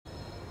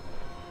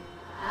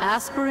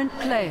Aspirant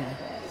Claire,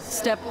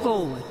 step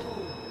forward.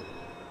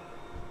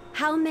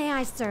 How may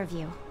I serve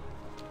you?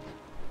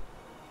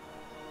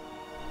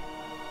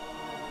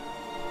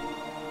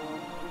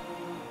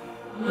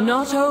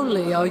 Not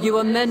only are you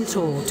a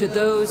mentor to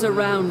those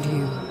around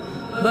you,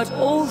 but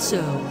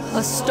also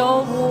a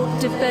stalwart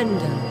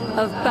defender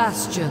of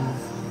Bastion.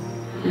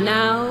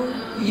 Now,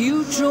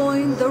 you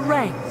join the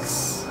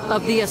ranks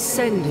of the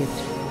Ascended.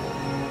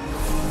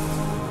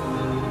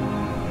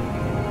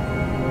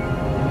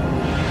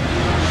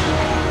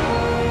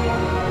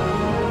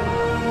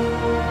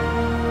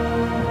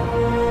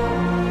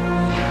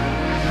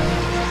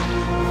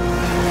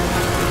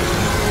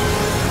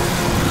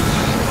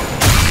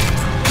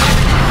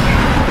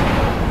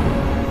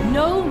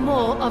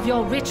 Of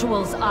your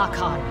rituals,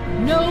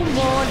 Archon. No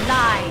more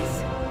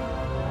lies.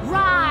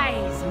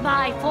 Rise,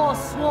 my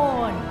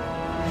forsworn.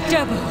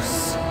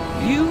 Devos,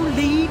 you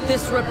lead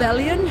this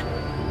rebellion?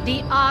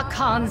 The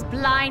Archon's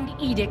blind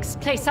edicts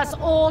place us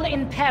all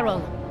in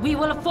peril. We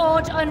will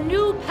forge a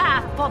new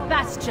path for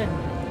Bastion.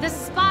 The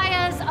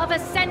spires of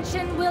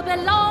Ascension will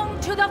belong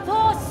to the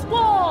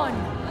forsworn.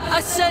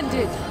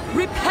 Ascended,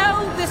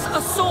 repel this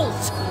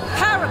assault.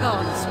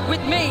 Paragons,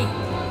 with me.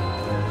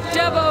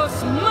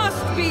 Devos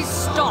must be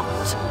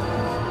stopped!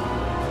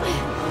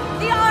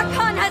 The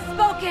Archon has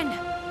spoken!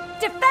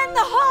 Defend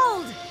the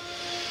hold!